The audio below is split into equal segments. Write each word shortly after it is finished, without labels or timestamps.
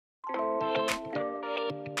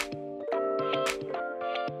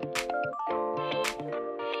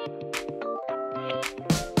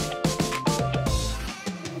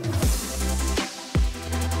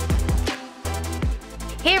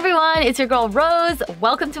everyone, it's your girl Rose.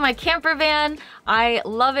 Welcome to my camper van. I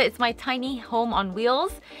love it. It's my tiny home on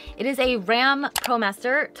wheels. It is a Ram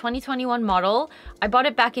Promaster 2021 model. I bought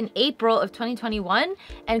it back in April of 2021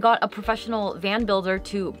 and got a professional van builder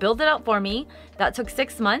to build it out for me. That took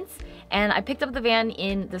 6 months. And I picked up the van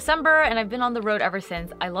in December and I've been on the road ever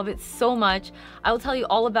since. I love it so much. I will tell you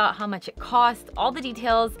all about how much it costs, all the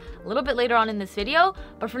details a little bit later on in this video.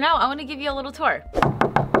 But for now, I want to give you a little tour.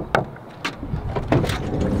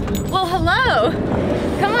 Well, hello!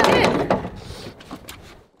 Come on in.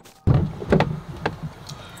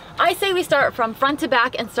 I say we start from front to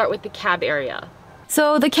back and start with the cab area.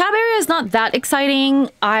 So the cab area is not that exciting.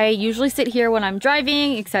 I usually sit here when I'm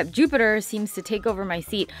driving, except Jupiter seems to take over my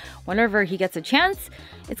seat whenever he gets a chance.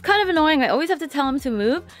 It's kind of annoying. I always have to tell him to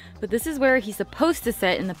move, but this is where he's supposed to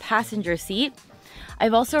sit, in the passenger seat.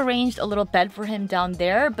 I've also arranged a little bed for him down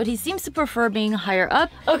there, but he seems to prefer being higher up.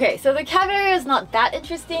 Okay, so the cab area is not that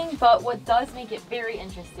interesting, but what does make it very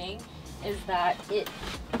interesting is that it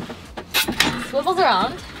swivels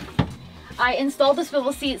around. I installed the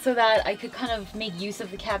swivel seat so that I could kind of make use of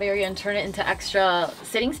the cab area and turn it into extra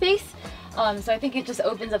sitting space. So I think it just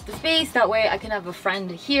opens up the space. That way I can have a friend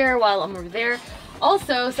here while I'm over there.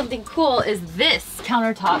 Also, something cool is this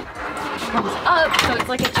countertop comes up, so it's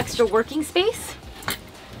like an extra working space.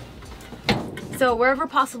 So wherever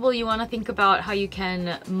possible, you want to think about how you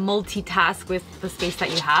can multitask with the space that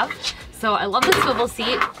you have. So I love the swivel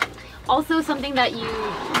seat. Also, something that you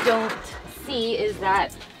don't see is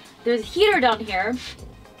that there's a heater down here.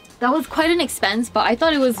 That was quite an expense, but I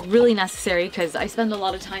thought it was really necessary because I spend a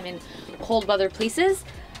lot of time in cold weather places.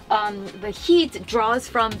 The heat draws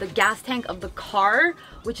from the gas tank of the car,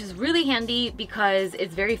 which is really handy because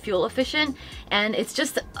it's very fuel efficient, and it's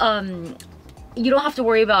just you don't have to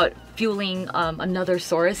worry about fueling another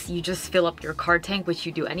source. You just fill up your car tank, which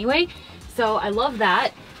you do anyway. So I love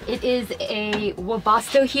that. It is a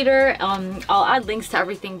Webasto heater. I'll add links to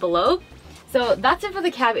everything below. So that's it for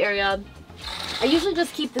the cab area. I usually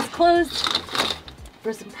just keep this closed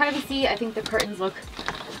for some privacy. I think the curtains look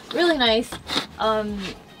really nice.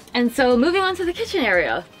 And so moving on to the kitchen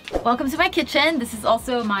area. Welcome to my kitchen. This is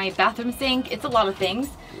also my bathroom sink. It's a lot of things.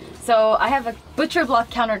 So I have a butcher block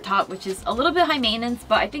countertop, which is a little bit high maintenance,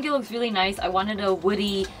 but I think it looks really nice. I wanted a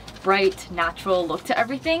woody, bright, natural look to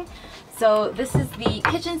everything. So this is the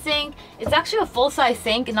kitchen sink. It's actually a full-size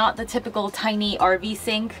sink, not the typical tiny RV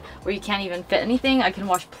sink where you can't even fit anything. I can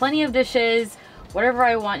wash plenty of dishes, whatever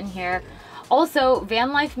I want in here. Also,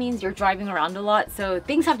 van life means you're driving around a lot, so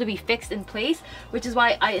things have to be fixed in place, which is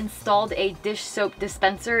why I installed a dish soap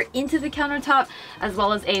dispenser into the countertop, as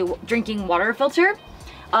well as a drinking water filter.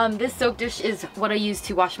 This soap dish is what I use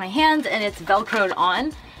to wash my hands, and it's velcroed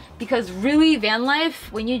on. Because really, van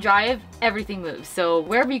life, when you drive, everything moves. So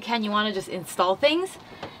wherever you can, you want to just install things.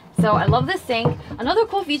 So I love this sink. Another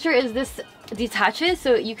cool feature is this detaches,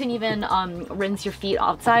 so you can even rinse your feet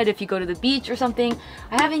outside if you go to the beach or something.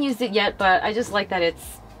 I haven't used it yet, but I just like that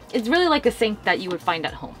it's really like a sink that you would find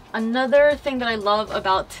at home. Another thing that I love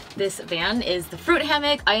about this van is the fruit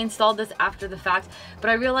hammock. I installed this after the fact, but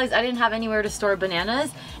I realized I didn't have anywhere to store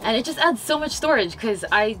bananas, and it just adds so much storage because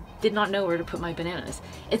I did not know where to put my bananas.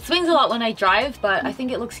 It swings a lot when I drive, but I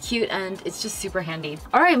think it looks cute and it's just super handy.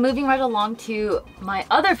 All right, moving right along to my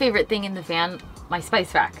other favorite thing in the van, my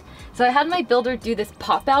spice rack. So I had my builder do this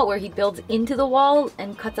pop out where he builds into the wall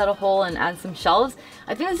and cuts out a hole and adds some shelves.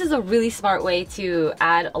 I think this is a really smart way to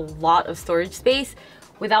add a lot of storage space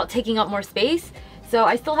without taking up more space. So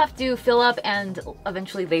I still have to fill up and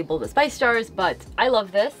eventually label the spice jars, but I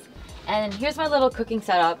love this. And here's my little cooking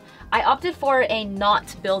setup. I opted for a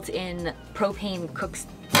not built-in propane cook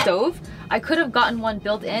stove. I could have gotten one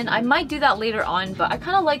built in. I might do that later on, but I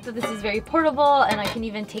kind of like that this is very portable, and I can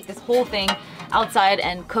even take this whole thing outside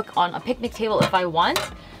and cook on a picnic table if I want.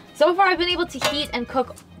 So far I've been able to heat and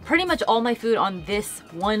cook pretty much all my food on this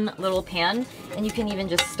one little pan, and you can even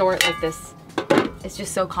just store it like this. It's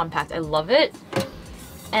just so compact. I love it.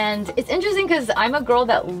 And it's interesting because I'm a girl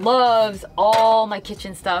that loves all my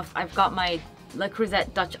kitchen stuff. I've got my Le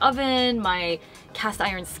Creuset Dutch oven, my cast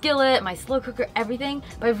iron skillet, my slow cooker, everything,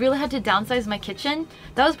 but I've really had to downsize my kitchen.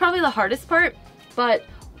 That was probably the hardest part, but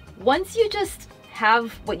once you just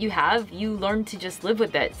have what you have, you learn to just live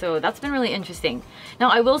with it. So that's been really interesting. Now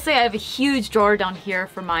I will say I have a huge drawer down here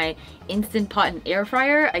for my Instant Pot and air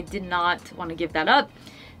fryer. I did not want to give that up.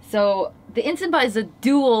 So the Instant Pot is a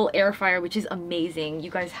dual air fryer, which is amazing.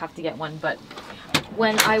 You guys have to get one. But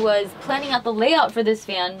when I was planning out the layout for this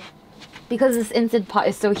van, because this Instant Pot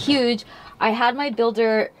is so huge, I had my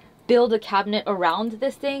builder build a cabinet around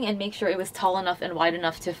this thing and make sure it was tall enough and wide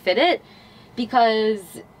enough to fit it,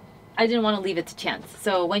 because I didn't want to leave it to chance.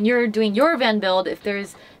 So when you're doing your van build, if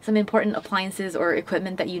there's some important appliances or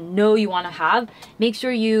equipment that you know you want to have, make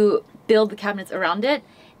sure you build the cabinets around it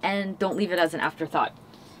and don't leave it as an afterthought.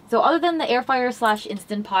 So other than the air fryer slash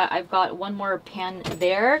Instant Pot, I've got one more pan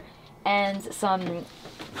there and some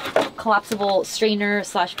collapsible strainer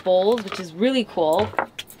slash bowls, which is really cool.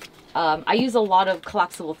 I use a lot of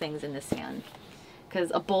collapsible things in this van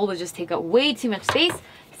because a bowl would just take up way too much space.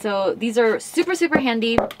 So these are super, super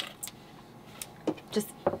handy. Just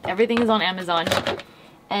everything is on Amazon.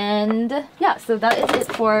 And yeah, so that is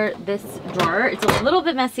it for this drawer. It's a little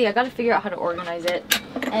bit messy. I got to figure out how to organize it.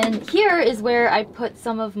 And here is where I put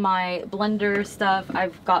some of my blender stuff.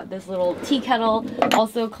 I've got this little tea kettle,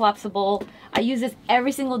 also collapsible. I use this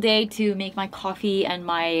every single day to make my coffee and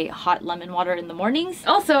my hot lemon water in the mornings.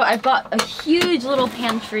 Also, I've got a huge little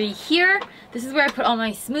pantry here. This is where I put all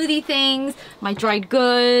my smoothie things, my dried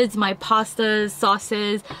goods, my pastas,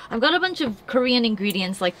 sauces. I've got a bunch of Korean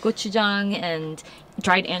ingredients like gochujang and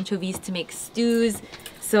dried anchovies to make stews.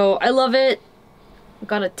 So I love it. I've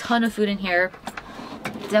got a ton of food in here.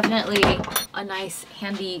 Definitely a nice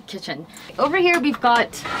handy kitchen. Over here we've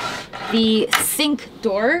got the sink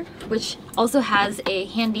door, which also has a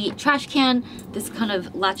handy trash can. This kind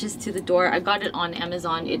of latches to the door. I got it on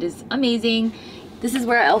Amazon. It is amazing. This is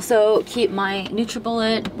where I also keep my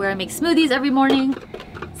NutriBullet, where I make smoothies every morning.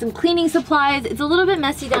 Some cleaning supplies. It's a little bit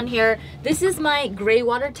messy down here. This is my gray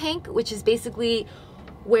water tank, which is basically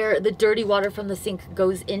where the dirty water from the sink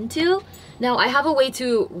goes into. Now I have a way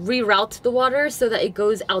to reroute the water so that it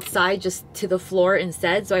goes outside just to the floor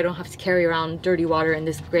instead, so I don't have to carry around dirty water in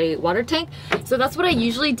this gray water tank. So that's what I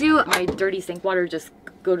usually do. My dirty sink water just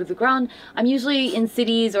go to the ground. I'm usually in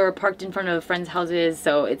cities or parked in front of friends' houses,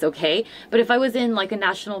 so it's okay. But if I was in like a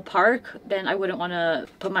national park, then I wouldn't want to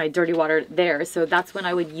put my dirty water there. So that's when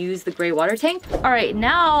I would use the gray water tank. All right,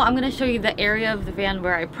 now I'm going to show you the area of the van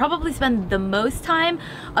where I probably spend the most time,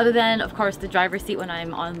 other than of course the driver's seat when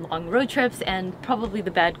I'm on long road trips, and probably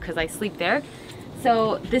the bed because I sleep there.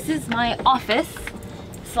 So this is my office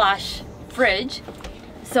slash fridge.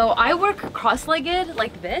 So I work cross-legged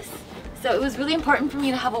like this. So it was really important for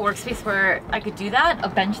me to have a workspace where I could do that, a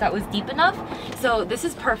bench that was deep enough. So this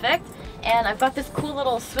is perfect. And I've got this cool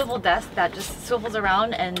little swivel desk that just swivels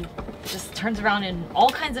around and just turns around in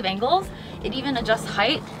all kinds of angles. It even adjusts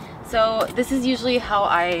height. So this is usually how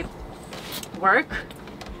I work.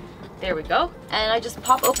 There we go. And I just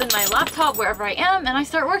pop open my laptop wherever I am and I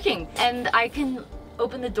start working. And I can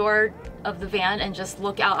open the door of the van and just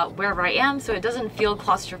look out at wherever I am, so it doesn't feel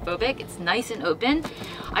claustrophobic. It's nice and open.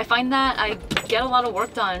 I find that I get a lot of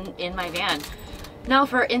work done in my van. Now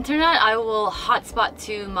for internet, I will hotspot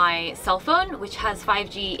to my cell phone, which has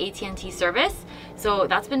 5G AT&T service. So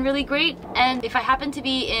that's been really great. And if I happen to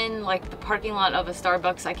be in like the parking lot of a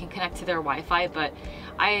Starbucks, I can connect to their Wi-Fi, but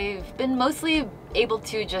I've been mostly able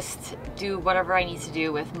to just do whatever I need to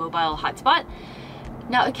do with mobile hotspot.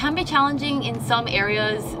 Now it can be challenging in some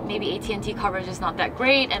areas. Maybe AT&T coverage is not that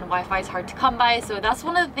great and Wi-Fi is hard to come by, so that's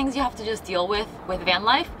one of the things you have to just deal with van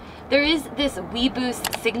life. There is this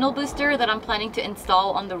WeBoost signal booster that I'm planning to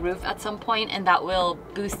install on the roof at some point, and that will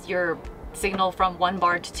boost your signal from 1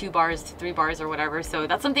 bar to 2 bars to 3 bars or whatever, so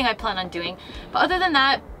that's something I plan on doing. But other than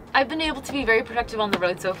that, I've been able to be very productive on the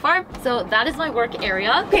road so far. So that is my work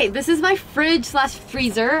area. Okay, this is my fridge slash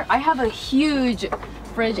freezer. I have a huge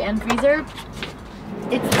fridge and freezer.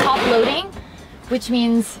 It's top loading, which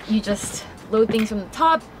means you just load things from the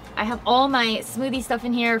top. I have all my smoothie stuff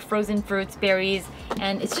in here, frozen fruits, berries,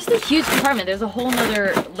 and it's just a huge compartment. There's a whole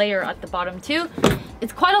nother layer at the bottom too.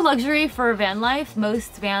 It's quite a luxury for van life.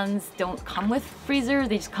 Most vans don't come with freezer.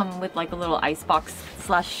 They just come with like a little ice box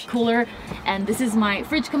slash cooler. And this is my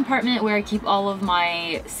fridge compartment where I keep all of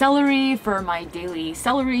my celery for my daily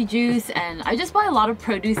celery juice. And I just buy a lot of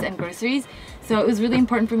produce and groceries. So it was really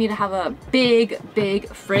important for me to have a big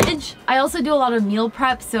fridge. I also do a lot of meal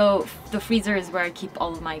prep, so the freezer is where I keep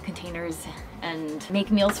all of my containers and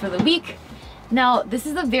make meals for the week. Now, this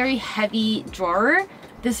is a very heavy drawer.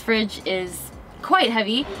 This fridge is quite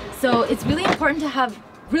heavy, so it's really important to have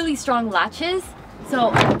really strong latches.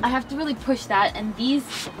 So I have to really push that, and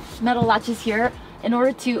these metal latches here, in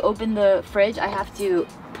order to open the fridge, I have to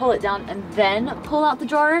pull it down and then pull out the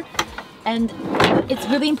drawer. And it's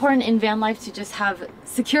really important in van life to just have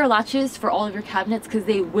secure latches for all of your cabinets because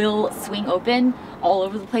they will swing open all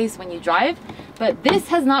over the place when you drive. But this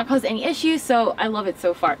has not caused any issues, so I love it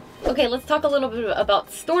so far. Okay, let's talk a little bit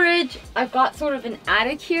about storage. I've got sort of an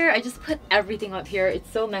attic here. I just put everything up here.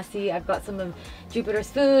 It's so messy. I've got some of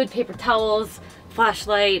Jupiter's food, paper towels,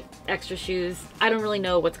 flashlight, extra shoes. I don't really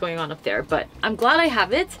know what's going on up there, but I'm glad I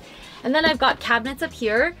have it. And then I've got cabinets up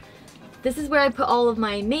here. This is where I put all of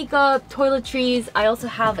my makeup, toiletries. I also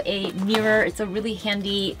have a mirror. It's a really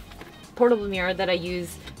handy portable mirror that I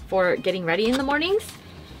use for getting ready in the mornings.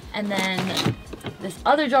 And then this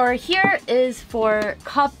other drawer here is for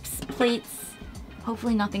cups, plates.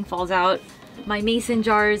 Hopefully nothing falls out. My mason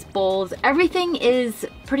jars, bowls, everything is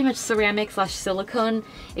pretty much ceramic / silicone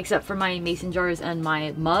except for my mason jars and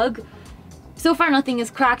my mug. So far nothing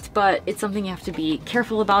is cracked, but it's something you have to be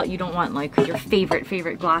careful about. You don't want like your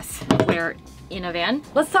favorite glassware in a van.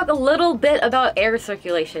 Let's talk a little bit about air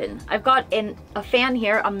circulation. I've got a fan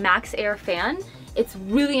here, a max air fan. It's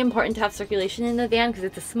really important to have circulation in the van because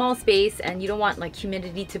it's a small space and you don't want like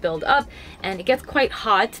humidity to build up, and it gets quite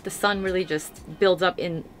hot. The sun really just builds up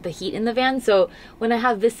in the heat in the van. So when I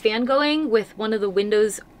have this fan going with one of the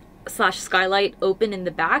windows / skylight open in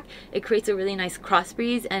the back, it creates a really nice cross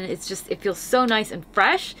breeze, and it feels so nice and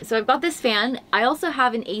fresh. So I've got this fan. I also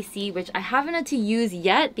have an AC, which I haven't had to use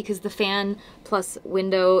yet because the fan plus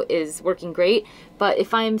window is working great. But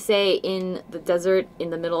if I'm, say, in the desert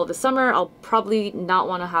in the middle of the summer, I'll probably not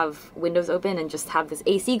want to have windows open and just have this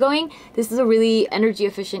AC going. This is a really energy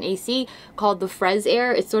efficient AC called the Frez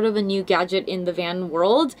Air. It's sort of a new gadget in the van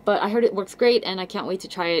world, but I heard it works great and I can't wait to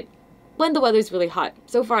try it when the weather's really hot.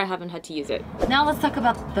 So far I haven't had to use it. Now let's talk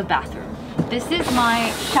about the bathroom. This is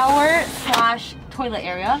my shower / toilet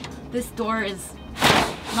area. This door is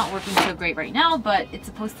not working so great right now, but it's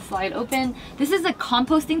supposed to slide open. This is a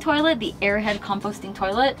composting toilet, the Airhead composting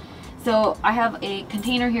toilet. So I have a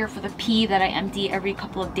container here for the pee that I empty every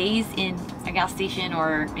couple of days in a gas station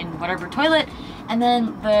or in whatever toilet. And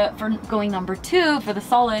then for going number 2 for the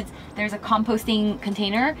solids, there's a composting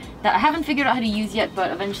container that I haven't figured out how to use yet,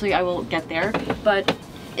 but eventually I will get there. But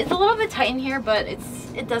it's a little bit tight in here, but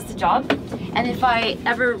it does the job. And if I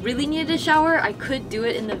ever really needed a shower, I could do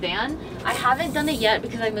it in the van. I haven't done it yet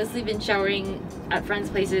because I've mostly been showering at friends'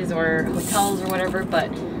 places or hotels or whatever, but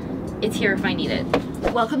it's here if I need it.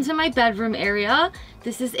 Welcome to my bedroom area.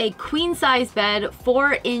 This is a queen size bed,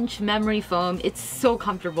 4-inch memory foam. It's so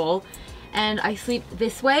comfortable. And I sleep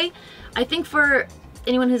this way. I think for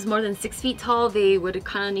anyone who's more than 6 feet tall, they would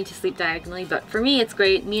kind of need to sleep diagonally, but for me it's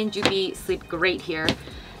great. Me and Juby sleep great here.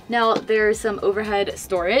 Now there's some overhead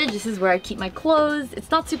storage. This is where I keep my clothes.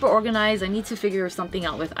 It's not super organized. I need to figure something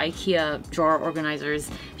out with IKEA drawer organizers.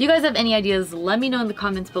 If you guys have any ideas, let me know in the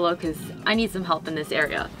comments below because I need some help in this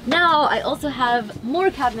area. Now I also have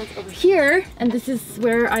more cabinets over here, and this is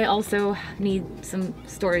where I also need some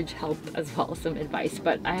storage help as well, some advice.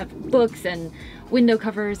 But I have books and window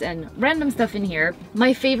covers and random stuff in here.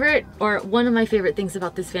 My favorite, or one of my favorite things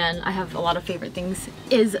about this van, I have a lot of favorite things,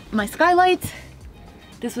 is my skylight.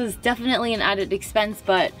 This was definitely an added expense,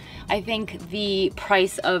 but I think the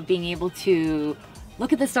price of being able to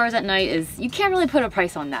look at the stars at night is, you can't really put a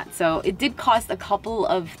price on that. So it did cost a couple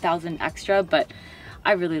of thousand extra, but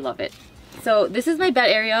I really love it. So this is my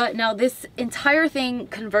bed area. Now this entire thing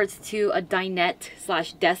converts to a dinette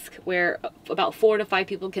 / desk where about 4 to 5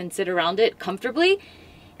 people can sit around it comfortably.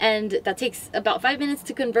 And that takes about 5 minutes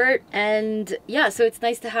to convert. And yeah, so it's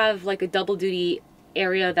nice to have like a double duty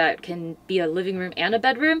area that can be a living room and a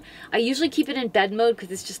bedroom. I usually keep it in bed mode because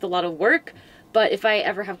it's just a lot of work, but if I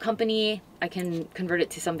ever have company, I can convert it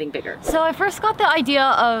to something bigger. So I first got the idea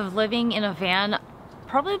of living in a van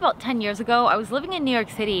probably about 10 years ago. I was living in New York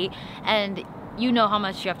City, and you know how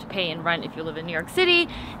much you have to pay in rent if you live in New York City,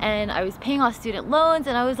 and I was paying off student loans,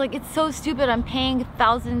 and I was like, it's so stupid, I'm paying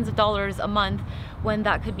thousands of dollars a month when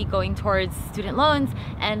that could be going towards student loans,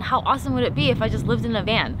 and how awesome would it be if I just lived in a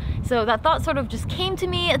van? So that thought sort of just came to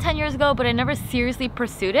me 10 years ago, but I never seriously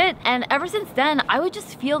pursued it. And ever since then, I would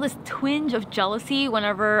just feel this twinge of jealousy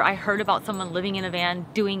whenever I heard about someone living in a van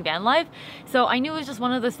doing van life. So I knew it was just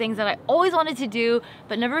one of those things that I always wanted to do,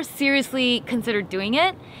 but never seriously considered doing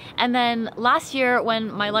it. And then last year,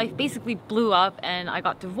 when my life basically blew up and I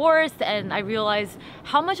got divorced and I realized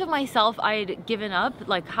how much of myself I'd given up,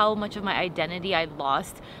 like how much of my identity I'd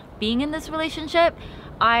lost being in this relationship,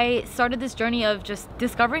 I started this journey of just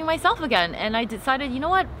discovering myself again. And I decided, you know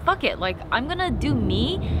what, fuck it, like I'm gonna do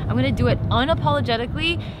me, I'm gonna do it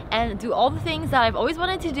unapologetically and do all the things that I've always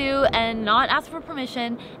wanted to do and not ask for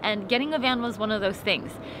permission, and getting a van was one of those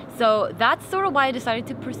things. So that's sort of why I decided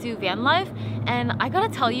to pursue van life, and I gotta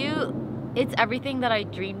tell you, it's everything that I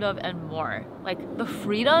dreamed of and more. Like the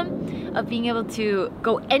freedom of being able to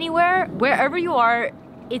go anywhere, wherever you are,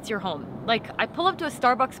 it's your home. Like I pull up to a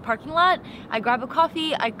Starbucks parking lot, I grab a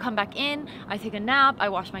coffee, I come back in, I take a nap, I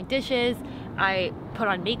wash my dishes, I put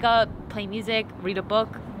on makeup, play music, read a book,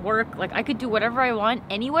 work. Like I could do whatever I want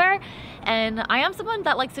anywhere. And I am someone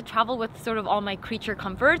that likes to travel with sort of all my creature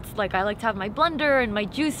comforts. Like I like to have my blender and my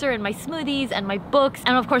juicer and my smoothies and my books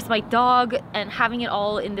and of course my dog, and having it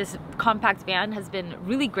all in this compact van has been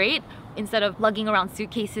really great instead of lugging around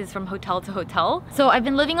suitcases from hotel to hotel. So I've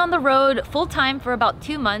been living on the road full-time for about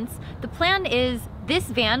 2 months. The plan is this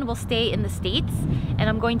van will stay in the States and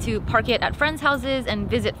I'm going to park it at friends' houses and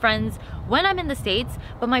visit friends when I'm in the States,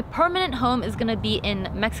 but my permanent home is gonna be in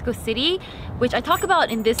Mexico City, which I talk about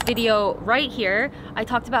in this video right here. I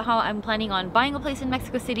talked about how I'm planning on buying a place in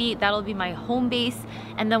Mexico City. That'll be my home base.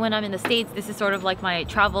 And then when I'm in the States, this is sort of like my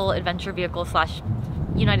travel adventure vehicle slash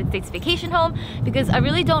United States vacation home, because I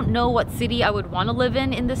really don't know what city I would want to live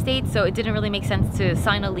in the States, so it didn't really make sense to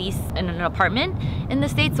sign a lease in an apartment in the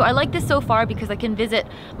States. So I like this so far because I can visit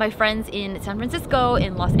my friends in San Francisco,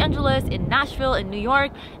 in Los Angeles, in Nashville, in New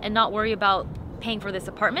York, and not worry about paying for this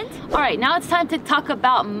apartment. All right, now it's time to talk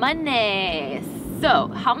about money. So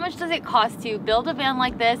how much does it cost to build a van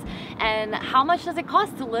like this, and how much does it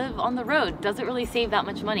cost to live on the road? Does it really save that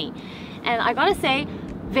much money? And I gotta say,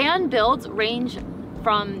 van builds range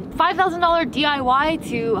from $5,000 DIY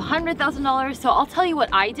to $100,000. So I'll tell you what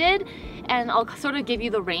I did and I'll sort of give you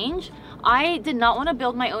the range. I did not want to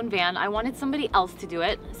build my own van. I wanted somebody else to do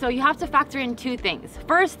it. So you have to factor in 2 things.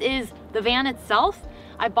 First is the van itself.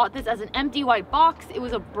 I bought this as an empty white box. It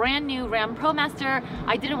was a brand new Ram Promaster.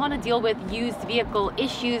 I didn't want to deal with used vehicle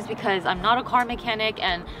issues because I'm not a car mechanic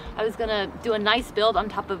and I was gonna do a nice build on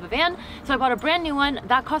top of a van. So I bought a brand new one.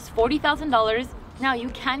 That cost $40,000. Now you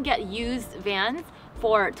can get used vans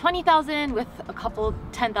for $20,000 with a couple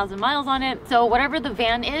 10,000 miles on it. So whatever the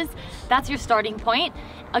van is, that's your starting point.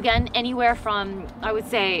 Again, anywhere from, I would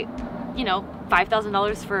say, you know,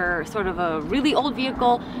 $5,000 for sort of a really old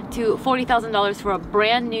vehicle to $40,000 for a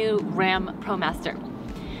brand new Ram Promaster.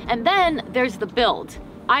 And then there's the build.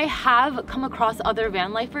 I have come across other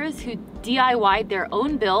van lifers who DIY'd their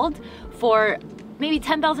own build for maybe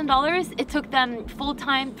 $10,000. It took them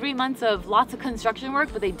full-time 3 months of lots of construction work,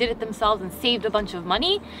 but they did it themselves and saved a bunch of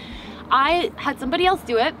money. I had somebody else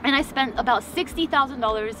do it and I spent about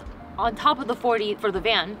 $60,000 on top of the 40 for the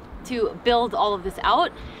van to build all of this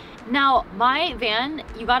out. Now my van,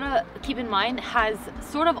 you gotta keep in mind, has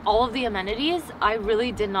sort of all of the amenities. I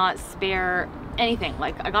really did not spare anything.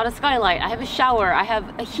 Like I got a skylight, I have a shower, I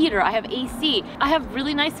have a heater, I have AC, I have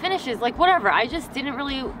really nice finishes, like whatever. I just didn't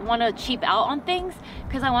really want to cheap out on things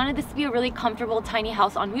because I wanted this to be a really comfortable tiny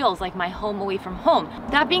house on wheels, like my home away from home.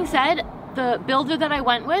 That being said, the builder that I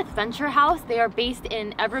went with, Venturhaus, they are based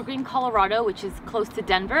in Evergreen, Colorado, which is close to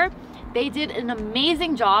Denver. They did an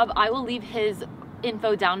amazing job. I will leave his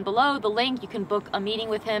info down below, the link. You can book a meeting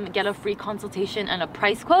with him, get a free consultation and a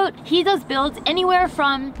price quote. He does builds anywhere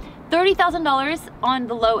from $30,000 on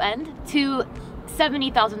the low end to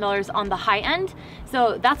 $70,000 on the high end.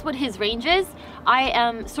 So that's what his range is. I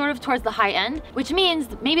am sort of towards the high end, which means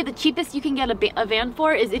maybe the cheapest you can get a van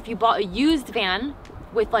for is if you bought a used van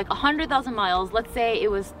with like 100,000 miles. Let's say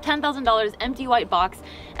it was $10,000, empty white box,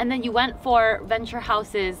 and then you went for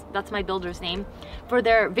Venturhaus's, that's my builder's name, for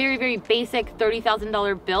their very, very basic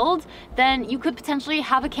 $30,000 build, then you could potentially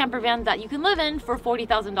have a camper van that you can live in for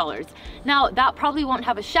 $40,000. Now that probably won't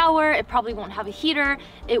have a shower, it probably won't have a heater,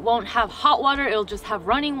 it won't have hot water, it'll just have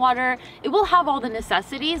running water. It will have all the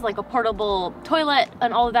necessities like a portable toilet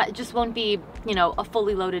and all of that. It just won't be, you know, a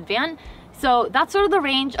fully loaded van. So that's sort of the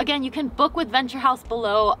range. Again, you can book with Venturhaus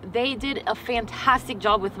below. They did a fantastic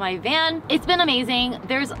job with my van. It's been amazing.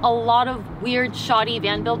 There's a lot of weird, shoddy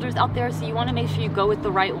van builders out there, so you want to make sure you go with the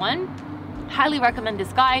right one. Highly recommend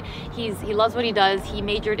this guy. He loves what he does. He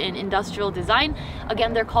majored in industrial design.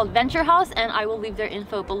 Again, they're called Venturhaus, and I will leave their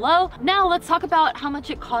info below. Now let's talk about how much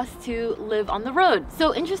it costs to live on the road.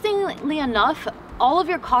 So interestingly enough, all of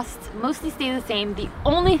your costs mostly stay the same. The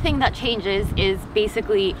only thing that changes is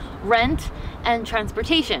basically rent and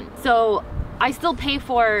transportation. So I still pay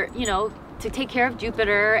for, you know, to take care of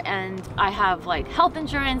Jupiter, and I have like health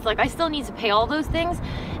insurance. Like I still need to pay all those things,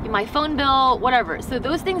 my phone bill, whatever. So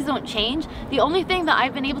those things don't change. The only thing that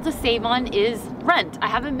I've been able to save on is rent. I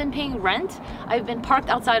haven't been paying rent. I've been parked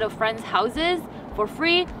outside of friends' houses for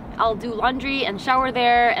free. I'll do laundry and shower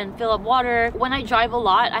there and fill up water. When I drive a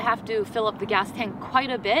lot, I have to fill up the gas tank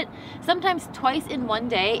quite a bit, sometimes twice in one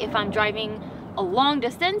day if I'm driving a long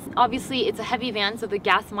distance. Obviously it's a heavy van, so the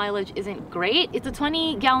gas mileage isn't great. It's a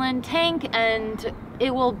 20-gallon tank and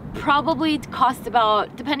it will probably cost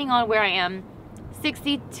about, depending on where I am,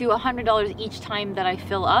 $60 to $100 each time that I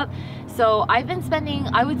fill up. So I've been spending,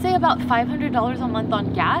 I would say, about $500 a month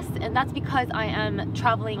on gas, and that's because I am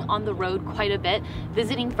traveling on the road quite a bit,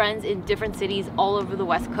 visiting friends in different cities all over the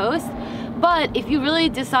West Coast. But if you really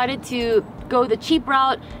decided to go the cheap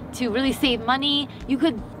route to really save money, you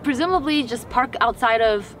could presumably just park outside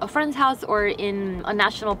of a friend's house or in a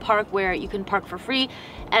national park where you can park for free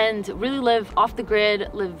and really live off the grid,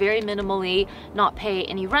 live very minimally, not pay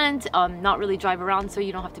any rent, not really drive around so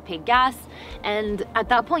you don't have to pay gas. And at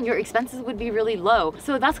that point, your expenses would be really low.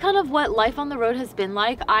 So that's kind of what life on the road has been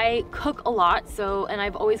like. I cook a lot, and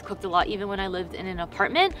I've always cooked a lot. Even when I lived in an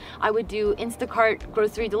apartment, I would do Instacart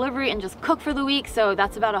grocery delivery and just cook for the week. So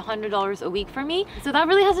that's about $100 a week for me. So that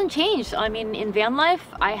really hasn't changed. I mean, in van life,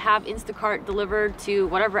 I have Instacart delivered to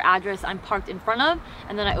whatever address I'm parked in front of,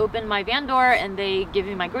 and then I open my van door and they give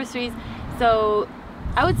me my groceries. So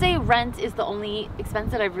I would say rent is the only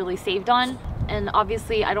expense that I've really saved on. And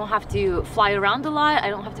obviously I don't have to fly around a lot. I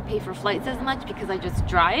don't have to pay for flights as much because I just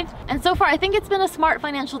drive. And so far, I think it's been a smart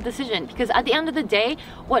financial decision, because at the end of the day,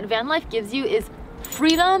 what van life gives you is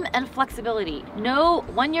freedom and flexibility. No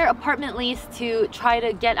one-year apartment lease to try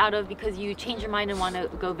to get out of because you change your mind and want to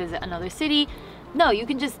go visit another city. No, you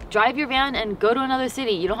can just drive your van and go to another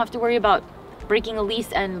city. You don't have to worry about breaking a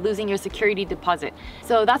lease and losing your security deposit.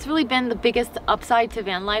 So that's really been the biggest upside to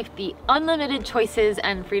van life, the unlimited choices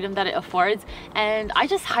and freedom that it affords, and I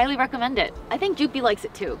just highly recommend it. I think Joopy likes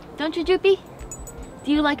it too. Don't you, Joopy?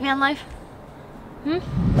 Do you like van life?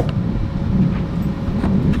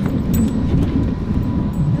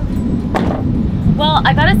 Well,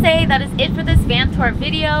 I gotta say that is it for this van tour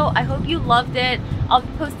video. I hope you loved it. I'll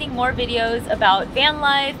be posting more videos about van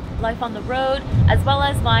life, life on the road, as well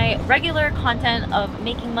as my regular content of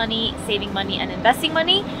making money, saving money, and investing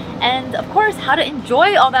money. And of course, how to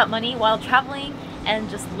enjoy all that money while traveling and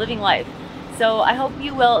just living life. So I hope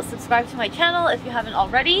you will subscribe to my channel if you haven't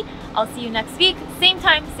already. I'll see you next week, same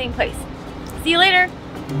time, same place. See you later.